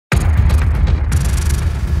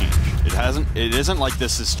It isn't like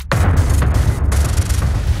this is before.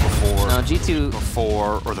 No, G2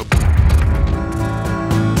 before or the before.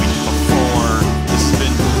 This has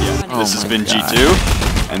been this has been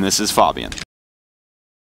G2, and this is Fabian.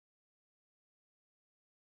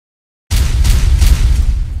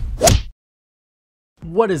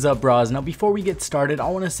 What is up, bros? Now before we get started, I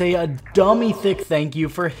want to say a dummy thick thank you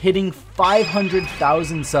for hitting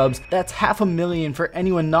 500,000 subs. That's 500,000 for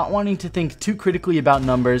anyone not wanting to think too critically about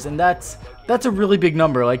numbers, and that's a really big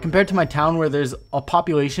number, like compared to my town where there's a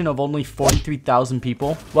population of only 43,000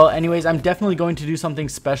 people. Well, anyways, I'm definitely going to do something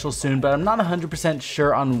special soon, but I'm not 100%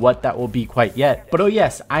 sure on what that will be quite yet. But oh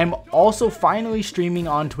yes, I'm also finally streaming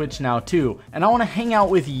on Twitch now too, and I want to hang out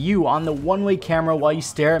with you on the one-way camera while you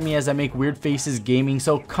stare at me as I make weird faces gaming,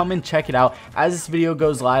 so come and check it out. As this video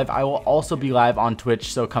goes live, I will also be live on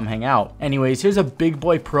Twitch, so come hang out. Anyways, here's a big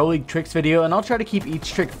boy Pro League tricks video, and I'll try to keep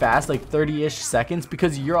each trick fast, like 30-ish seconds,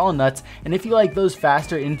 because you're all nuts, and if you like those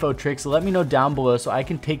faster info tricks, let me know down below so I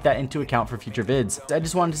can take that into account for future vids. I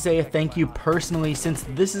just wanted to say a thank you personally, since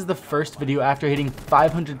this is the first video after hitting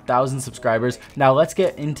 500,000 subscribers. Now let's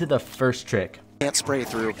get into the first trick. Can't spray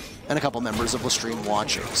through, and a couple members of the stream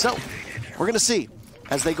watching. So we're gonna see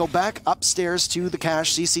as they go back upstairs to the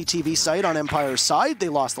cache CCTV site on Empire's side. They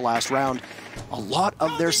lost the last round. A lot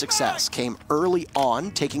of their success came early on,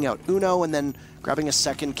 taking out Uno and then grabbing a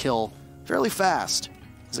second kill fairly fast.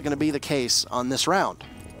 Is it going to be the case on this round?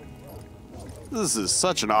 This is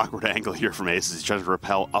such an awkward angle here from Ace as he tries to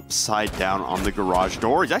rappel upside down on the garage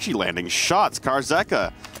door. He's actually landing shots.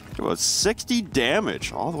 Karzeka, about 60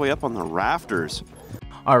 damage all the way up on the rafters.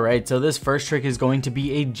 Alright, so this first trick is going to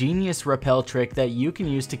be a genius rappel trick that you can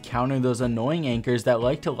use to counter those annoying anchors that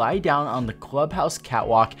like to lie down on the Clubhouse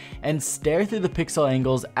catwalk and stare through the pixel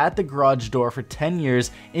angles at the garage door for 10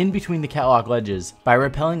 years in between the catwalk ledges. By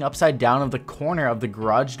rappelling upside down of the corner of the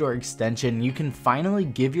garage door extension, you can finally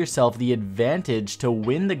give yourself the advantage to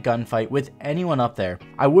win the gunfight with anyone up there.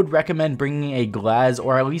 I would recommend bringing a Glaz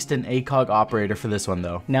or at least an ACOG operator for this one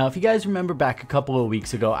though. Now, if you guys remember back a couple of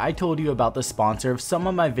weeks ago, I told you about the sponsor of some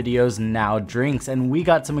of my videos, Now Drinks, and we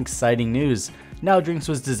got some exciting news. Now Drinks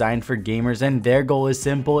was designed for gamers, and their goal is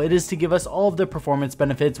simple. It is to give us all of the performance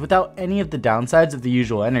benefits without any of the downsides of the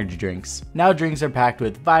usual energy drinks. Now Drinks are packed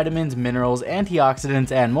with vitamins, minerals,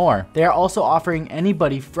 antioxidants, and more. They are also offering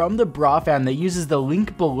anybody from the bra fam that uses the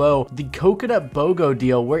link below the Coconut BOGO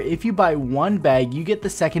deal, where if you buy one bag, you get the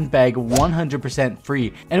second bag 100%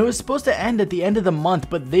 free. And it was supposed to end at the end of the month,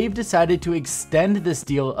 but they've decided to extend this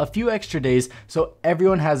deal a few extra days so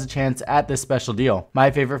everyone has a chance at this special deal. My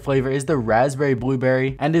favorite flavor is the raspberry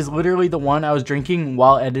blueberry, and is literally the one I was drinking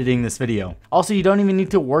while editing this video. Also, you don't even need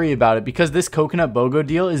to worry about it because this Coconut BOGO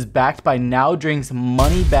deal is backed by Now Drinks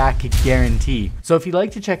money back guarantee. So if you'd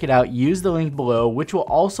like to check it out, use the link below, which will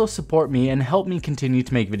also support me and help me continue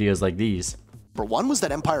to make videos like these. Number one was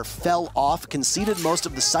that Empire fell off, conceded most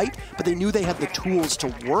of the site, but they knew they had the tools to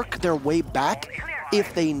work their way back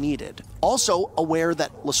if they needed. Also aware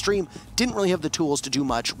that Lestream didn't really have the tools to do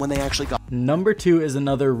much when they actually got. Number two is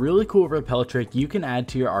another really cool rappel trick you can add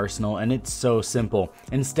to your arsenal, and it's so simple.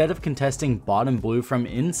 Instead of contesting bottom blue from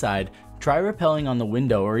inside, try rappelling on the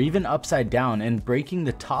window or even upside down and breaking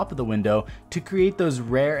the top of the window to create those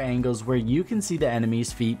rare angles where you can see the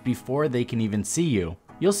enemy's feet before they can even see you.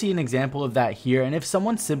 You'll see an example of that here, and if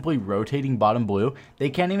someone's simply rotating bottom blue,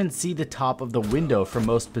 they can't even see the top of the window from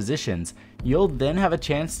most positions. You'll then have a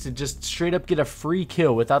chance to just straight up get a free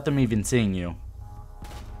kill without them even seeing you.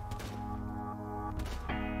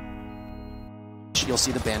 You'll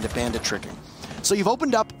see the bandit tricking. So you've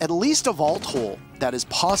opened up at least a vault hole that is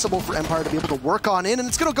possible for Empire to be able to work on in, and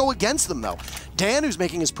it's going to go against them though. Dan, who's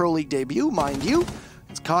making his Pro League debut, mind you,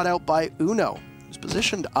 is caught out by Uno, who's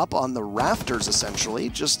positioned up on the rafters essentially,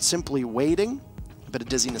 just simply waiting. A bit of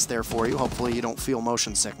dizziness there for you. Hopefully you don't feel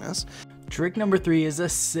motion sickness. Trick number 3 is a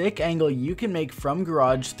sick angle you can make from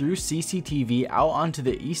garage through CCTV out onto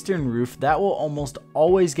the eastern roof that will almost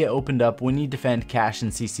always get opened up when you defend cache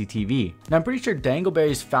and CCTV. Now I'm pretty sure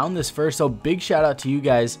Dangleberries found this first, so big shout out to you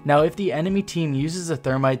guys. Now if the enemy team uses a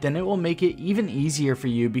thermite, then it will make it even easier for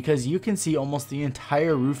you because you can see almost the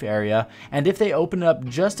entire roof area, and if they open it up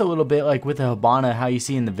just a little bit like with a Habana how you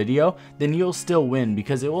see in the video, then you'll still win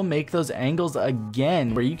because it will make those angles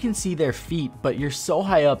again where you can see their feet, but you're so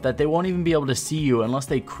high up that they won't even be able to see you unless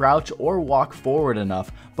they crouch or walk forward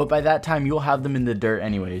enough, but by that time you'll have them in the dirt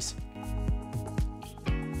anyways.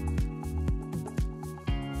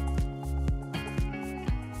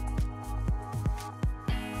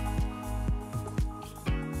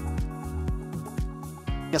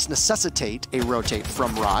 Necessitate a rotate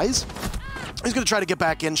from Rise. He's going to try to get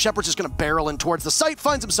back in. Shepard's just going to barrel in towards the site,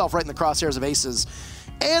 finds himself right in the crosshairs of Aces.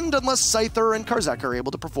 And unless Scyther and Karzeka are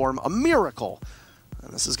able to perform a miracle,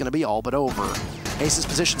 and this is going to be all but over. Ace's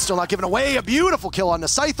position still not given away. A beautiful kill on the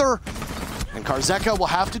Scyther. And Karzeka will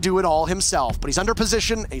have to do it all himself. But he's under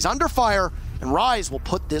position, he's under fire, and Rise will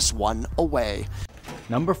put this one away.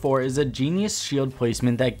 Number 4 is a genius shield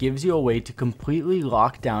placement that gives you a way to completely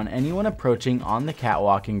lock down anyone approaching on the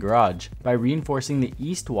catwalk and garage. By reinforcing the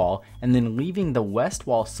east wall and then leaving the west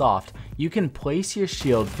wall soft, you can place your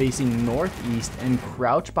shield facing northeast and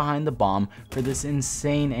crouch behind the bomb for this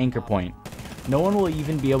insane anchor point. No one will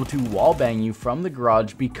even be able to wallbang you from the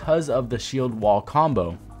garage because of the shield wall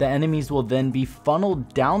combo. The enemies will then be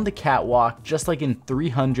funneled down the catwalk just like in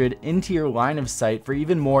 300 into your line of sight for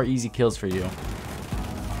even more easy kills for you.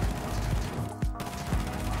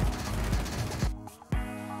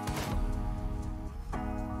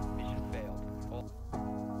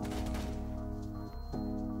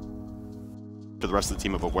 To the rest of the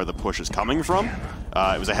team about where the push is coming from.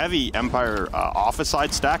 It was a heavy Empire office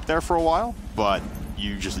side stack there for a while, but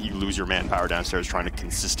you lose your manpower downstairs trying to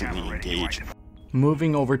consistently engage.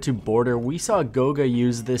 Moving over to border, we saw Goga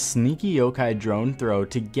use this sneaky Yokai drone throw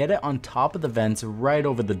to get it on top of the vents right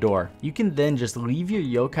over the door. You can then just leave your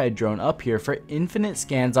Yokai drone up here for infinite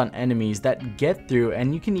scans on enemies that get through,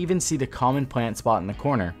 and you can even see the common plant spot in the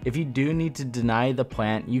corner. If you do need to deny the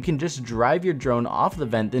plant, you can just drive your drone off the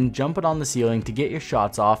vent, then jump it on the ceiling to get your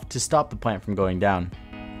shots off to stop the plant from going down.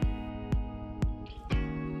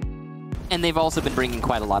 And they've also been bringing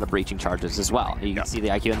quite a lot of breaching charges as well. You can see the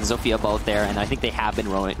IQ and the Zofia both there, and I think they have been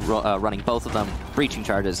running both of them breaching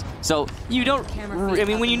charges. So you don't, I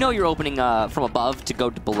mean, when you know you're opening from above to go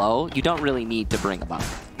to below, you don't really need to bring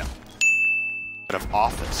above. No. Bit of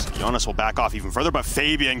office. Jonas will back off even further, but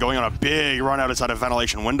Fabian going on a big run outside a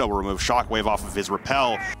ventilation window will remove Shockwave off of his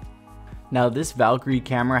rappel. Now this Valkyrie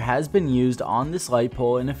camera has been used on this light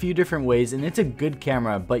pole in a few different ways, and it's a good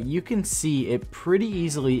camera, but you can see it pretty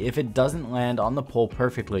easily if it doesn't land on the pole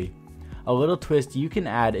perfectly. A little twist you can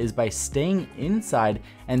add is by staying inside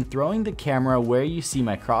and throwing the camera where you see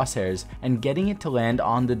my crosshairs and getting it to land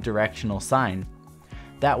on the directional sign.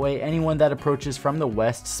 That way anyone that approaches from the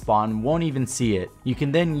west spawn won't even see it. You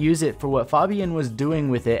can then use it for what Fabian was doing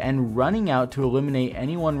with it and running out to eliminate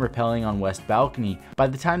anyone rappelling on west balcony. By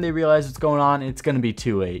the time they realize what's going on, it's going to be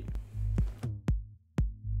too late.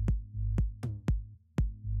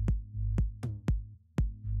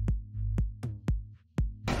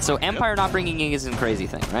 So Empire not bringing Ying isn't a crazy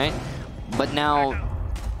thing, right? But now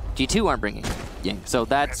G2 aren't bringing Ying, so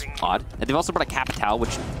that's odd. And they've also brought a Capital,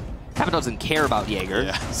 which Capital doesn't care about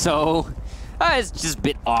Jaeger, so it's just a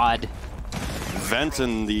bit odd. Vent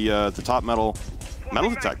and the top metal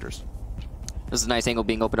detectors. This is a nice angle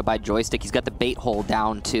being opened up by Joystick. He's got the bait hole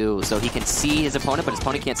down too, so he can see his opponent, but his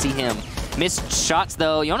opponent can't see him. Missed shots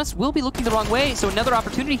though. Jonas will be looking the wrong way, so another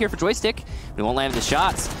opportunity here for Joystick. He won't land the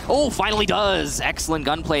shots. Oh, finally does! Excellent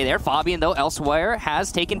gunplay there. Fabian though, elsewhere,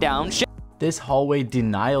 has taken down. This hallway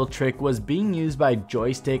denial trick was being used by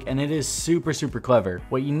Joystick, and it is super clever.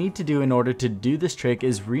 What you need to do in order to do this trick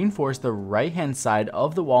is reinforce the right hand side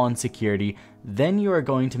of the wall in security, then you are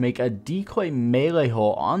going to make a decoy melee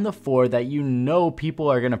hole on the floor that you know people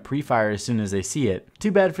are going to pre-fire as soon as they see it.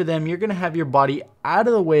 Too bad for them, you're going to have your body out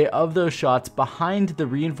of the way of those shots behind the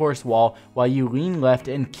reinforced wall while you lean left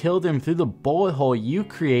and kill them through the bullet hole you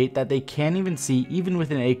create that they can't even see even with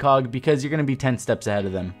an ACOG because you're going to be 10 steps ahead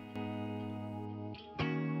of them.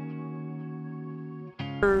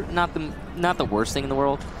 Not the worst thing in the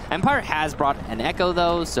world. Empire has brought an Echo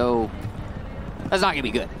though, so that's not gonna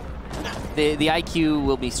be good. The IQ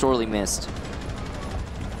will be sorely missed.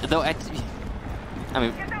 Though I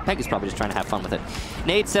mean, Peg is probably just trying to have fun with it.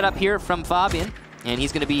 Nade set up here from Fabian, and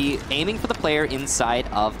he's gonna be aiming for the player inside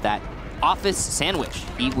of that office sandwich.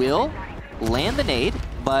 He will land the nade,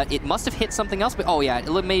 but it must have hit something else. But oh yeah,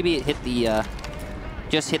 maybe it hit the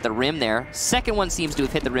just hit the rim there. Second one seems to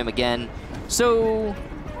have hit the rim again. So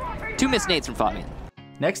 2 missed nades from Fabian.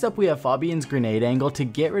 Next up we have Fabian's grenade angle to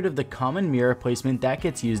get rid of the common mirror placement that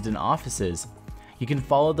gets used in offices. You can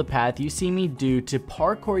follow the path you see me do to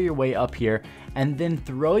parkour your way up here and then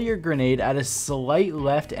throw your grenade at a slight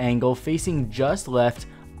left angle facing just left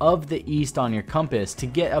of the east on your compass to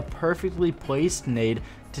get a perfectly placed nade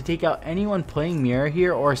to take out anyone playing mirror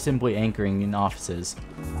here or simply anchoring in offices.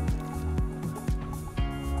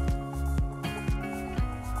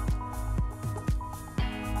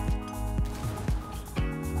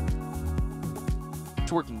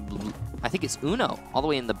 Working, I think it's Uno all the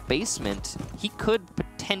way in the basement. He could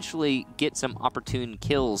potentially get some opportune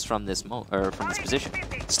kills from this from this position.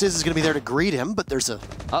 Stiz is going to be there to greet him, but there's a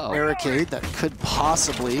barricade that could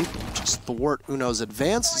possibly just thwart Uno's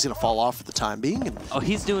advance. He's going to fall off for the time being. And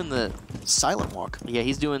he's doing the silent walk. Yeah,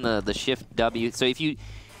 he's doing the shift W. So if you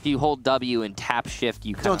hold W and tap shift,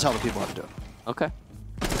 you don't tell the people how to do it. Okay.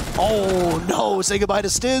 Oh no! Say goodbye to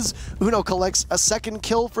Stiz. Uno collects a second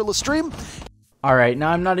kill for Lestream. Alright, now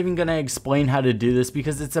I'm not even going to explain how to do this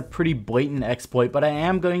because it's a pretty blatant exploit, but I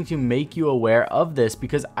am going to make you aware of this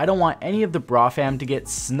because I don't want any of the Bra fam to get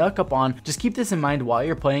snuck up on. Just keep this in mind while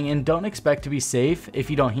you're playing and don't expect to be safe if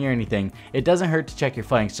you don't hear anything. It doesn't hurt to check your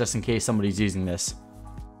flanks just in case somebody's using this.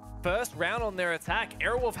 First round on their attack,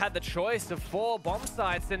 Airwolf had the choice of 4 bomb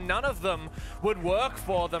sites and none of them would work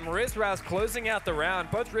for them. Rizraz closing out the round.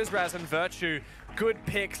 Both Rizraz and Virtue, good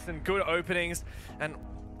picks and good openings. And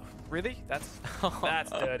really? That's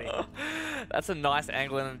dirty. That's a nice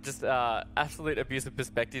angle and just absolute abuse of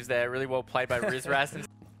perspectives there. Really well played by Rizraz.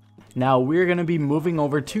 Now we're going to be moving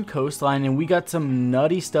over to Coastline and we got some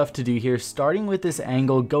nutty stuff to do here, starting with this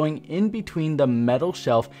angle going in between the metal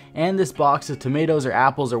shelf and this box of tomatoes or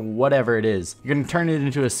apples or whatever it is. You're going to turn it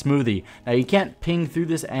into a smoothie. Now you can't ping through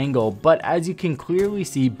this angle, but as you can clearly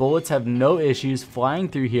see, bullets have no issues flying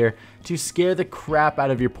through here to scare the crap out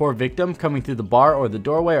of your poor victim coming through the bar or the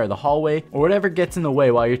doorway or the hallway or whatever gets in the way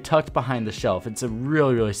while you're tucked behind the shelf. It's a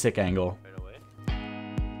really, really sick angle.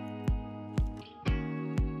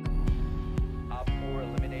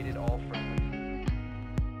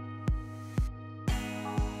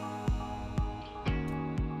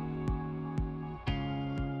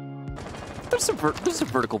 There's some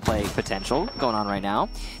vertical play potential going on right now.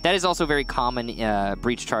 That is also a very common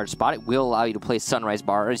breach charge spot. It will allow you to play Sunrise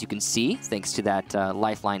Bar, as you can see, thanks to that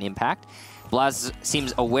lifeline impact. Blaz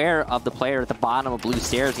seems aware of the player at the bottom of blue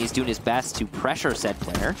stairs. He's doing his best to pressure said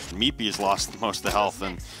player. Meepy has lost most of the health,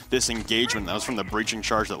 and this engagement, that was from the breaching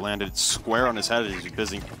charge that landed square on his head. He's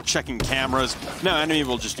busy checking cameras. Now enemy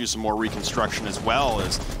will just do some more reconstruction as well,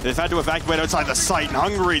 as they've had to evacuate outside the site. And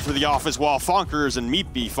Hungry through the office wall. Fonkers and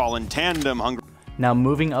Meepy fall in tandem. Hungry. Now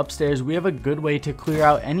moving upstairs, we have a good way to clear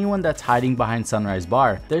out anyone that's hiding behind Sunrise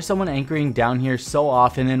Bar. There's someone anchoring down here so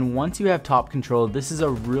often, and once you have top control, this is a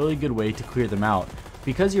really good way to clear them out.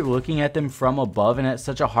 Because you're looking at them from above and at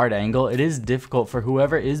such a hard angle, it is difficult for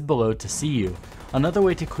whoever is below to see you. Another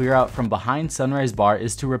way to clear out from behind Sunrise Bar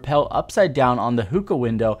is to rappel upside down on the hookah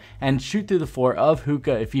window and shoot through the floor of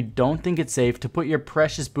hookah if you don't think it's safe to put your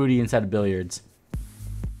precious booty inside of billiards.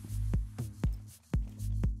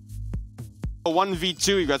 1v2,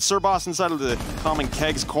 you've got Sir Boss inside of the Common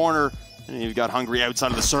Kegs corner, and you've got Hungry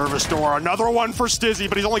outside of the service door. Another one for Stizzy,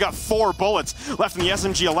 but he's only got 4 bullets left in the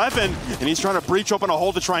SMG-11, and he's trying to breach open a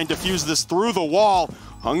hole to try and defuse this through the wall.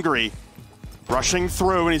 Hungry rushing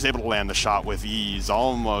through, and he's able to land the shot with ease.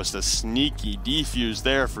 Almost a sneaky defuse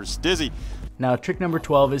there for Stizzy. Now trick number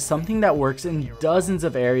 12 is something that works in dozens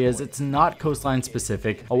of areas. It's not Coastline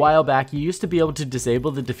specific. A while back you used to be able to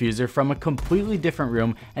disable the diffuser from a completely different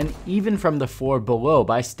room and even from the floor below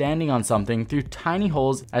by standing on something through tiny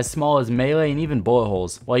holes as small as melee and even bullet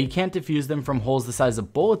holes. While you can't diffuse them from holes the size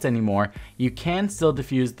of bullets anymore, you can still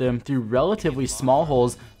diffuse them through relatively small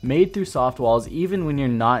holes made through soft walls even when you're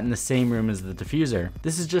not in the same room as the diffuser.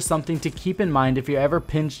 This is just something to keep in mind if you're ever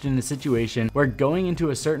pinched in a situation where going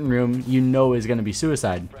into a certain room you know is going to be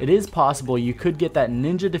suicide. It is possible you could get that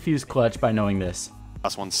ninja diffuse clutch by knowing this.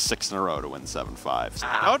 Last one 6 in a row to win 7-5. So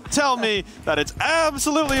don't tell me that it's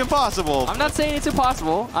absolutely impossible. I'm not saying it's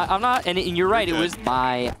impossible. I'm not, and you're right, it was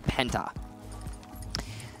by Penta.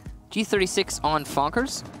 G36 on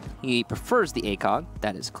Fonkers. He prefers the ACOG,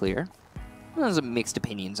 that is clear. There's some mixed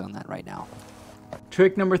opinions on that right now.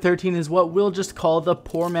 Trick number 13 is what we'll just call the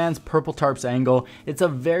poor man's purple tarps angle. It's a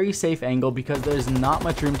very safe angle because there's not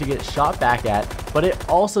much room to get shot back at, but it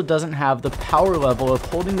also doesn't have the power level of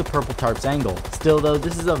holding the purple tarps angle. Still though,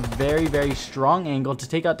 this is a very, very strong angle to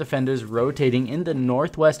take out defenders rotating in the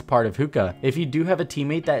northwest part of hookah. If you do have a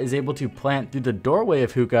teammate that is able to plant through the doorway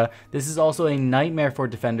of hookah, this is also a nightmare for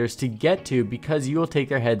defenders to get to because you will take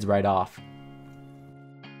their heads right off.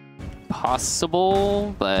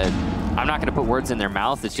 Possible, but I'm not going to put words in their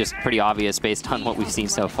mouth. It's just pretty obvious based on what we've seen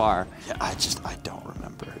so far. Yeah, I don't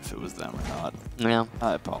remember if it was them or not. Yeah.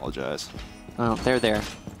 I apologize. Well, they're there.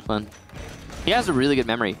 Flynn. He has a really good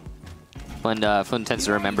memory. Flynn tends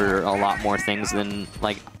to remember a lot more things than,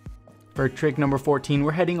 like, For trick number 14,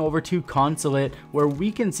 we're heading over to Consulate, where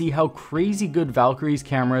we can see how crazy good Valkyrie's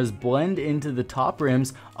cameras blend into the top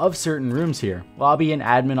rims of certain rooms here. Lobby and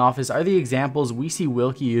admin office are the examples we see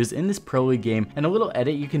Wilkie use in this Pro League game, and a little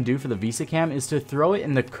edit you can do for the Visa Cam is to throw it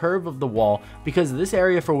in the curve of the wall, because this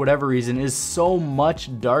area for whatever reason is so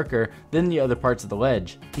much darker than the other parts of the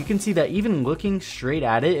ledge. You can see that even looking straight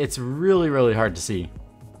at it, it's really hard to see.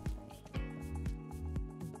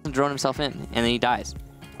 Drone himself in, and then he dies.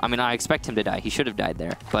 I mean, I expect him to die. He should have died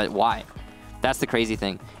there, but why? That's the crazy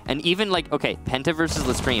thing. And even like, okay, Penta versus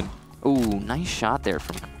Lascream. Ooh, nice shot there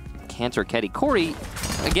from Cantor Raketti. Corey,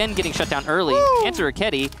 again, getting shut down early. Cantor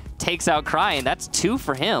Raketti takes out Cry, and that's 2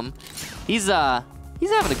 for him. He's having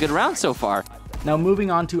a good round so far. Now moving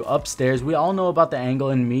on to upstairs, we all know about the angle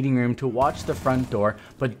in meeting room to watch the front door,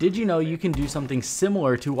 but did you know you can do something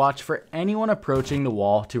similar to watch for anyone approaching the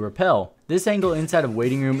wall to rappel? This angle inside of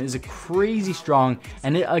waiting room is crazy strong,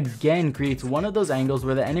 and it again creates one of those angles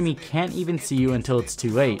where the enemy can't even see you until it's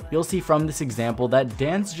too late. You'll see from this example that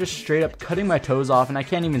Dan's just straight up cutting my toes off and I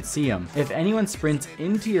can't even see him. If anyone sprints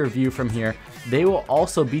into your view from here, they will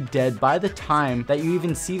also be dead by the time that you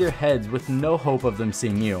even see their heads, with no hope of them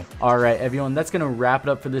seeing you. Alright everyone, that's gonna wrap it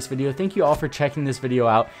up for this video. Thank you all for checking this video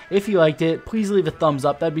out. If you liked it, please leave a thumbs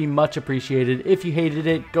up, that'd be much appreciated. If you hated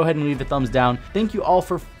it, go ahead and leave a thumbs down. Thank you all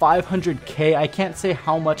for 500K. I can't say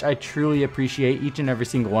how much I truly appreciate each and every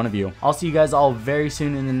single one of you. I'll see you guys all very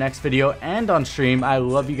soon in the next video and on stream. I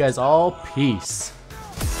love you guys all. Peace.